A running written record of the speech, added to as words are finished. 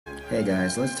Hey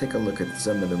guys, let's take a look at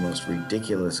some of the most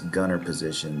ridiculous gunner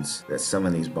positions that some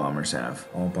of these bombers have.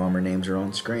 All bomber names are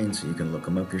on screen, so you can look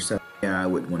them up yourself. Yeah, I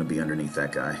wouldn't want to be underneath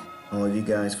that guy. All of you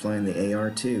guys flying the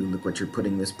AR-2, look what you're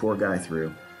putting this poor guy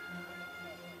through.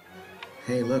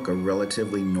 Hey look, a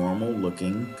relatively normal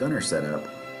looking gunner setup.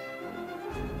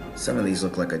 Some of these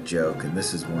look like a joke, and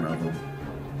this is one of them.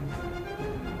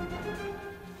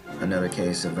 Another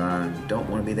case of don't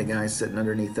want to be the guy sitting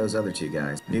underneath those other two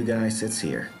guys. New guy sits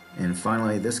here. And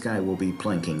finally, this guy will be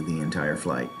planking the entire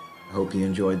flight. I hope you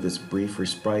enjoyed this brief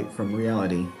respite from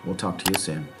reality. We'll talk to you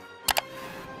soon.